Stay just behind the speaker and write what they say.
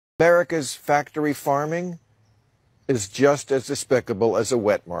America's factory farming is just as despicable as a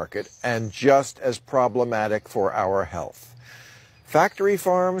wet market and just as problematic for our health. Factory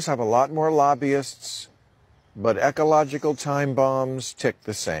farms have a lot more lobbyists, but ecological time bombs tick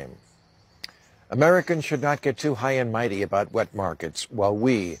the same. Americans should not get too high and mighty about wet markets while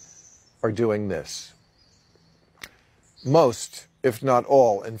we are doing this. Most, if not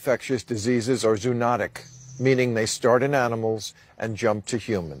all, infectious diseases are zoonotic, meaning they start in animals and jump to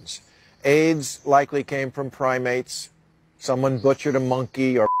humans. AIDS likely came from primates. Someone butchered a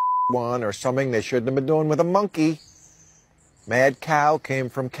monkey or one or something they shouldn't have been doing with a monkey. Mad cow came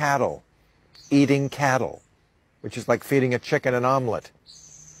from cattle, eating cattle, which is like feeding a chicken an omelet.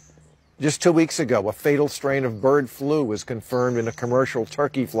 Just 2 weeks ago, a fatal strain of bird flu was confirmed in a commercial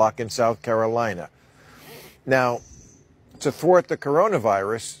turkey flock in South Carolina. Now, to thwart the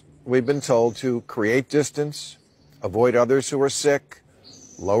coronavirus, we've been told to create distance, avoid others who are sick,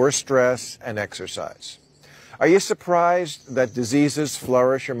 lower stress, and exercise. Are you surprised that diseases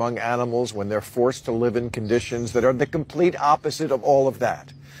flourish among animals when they're forced to live in conditions that are the complete opposite of all of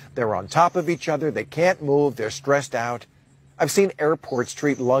that? They're on top of each other, they can't move, they're stressed out. I've seen airports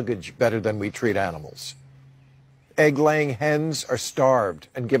treat luggage better than we treat animals. Egg-laying hens are starved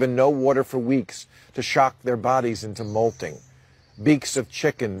and given no water for weeks to shock their bodies into molting. Beaks of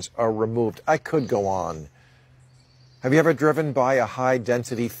chickens are removed. I could go on. Have you ever driven by a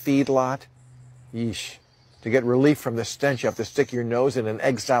high-density feedlot? Yeesh. To get relief from the stench, you have to stick your nose in an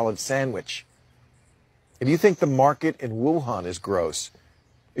egg salad sandwich. If you think the market in Wuhan is gross,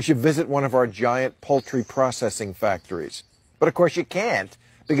 you should visit one of our giant poultry processing factories. But of course you can't,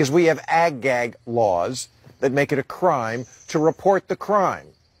 because we have ag-gag laws that make it a crime to report the crime.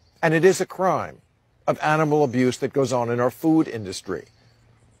 And it is a crime of animal abuse that goes on in our food industry.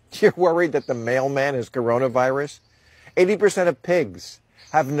 You're worried that the mailman has coronavirus? 80% of pigs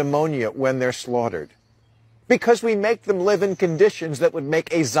have pneumonia when they're slaughtered, because we make them live in conditions that would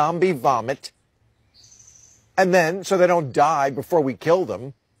make a zombie vomit, and then, so they don't die before we kill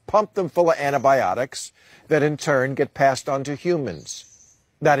them, pump them full of antibiotics that in turn get passed on to humans.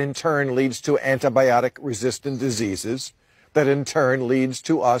 That in turn leads to antibiotic-resistant diseases, that in turn leads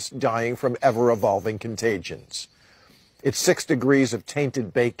to us dying from ever-evolving contagions. It's 6 degrees of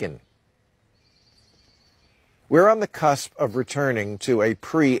tainted bacon. We're on the cusp of returning to a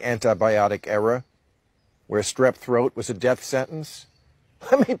pre-antibiotic era, where strep throat was a death sentence.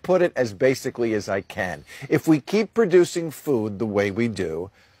 Let me put it as basically as I can. If we keep producing food the way we do,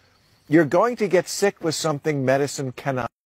 you're going to get sick with something medicine cannot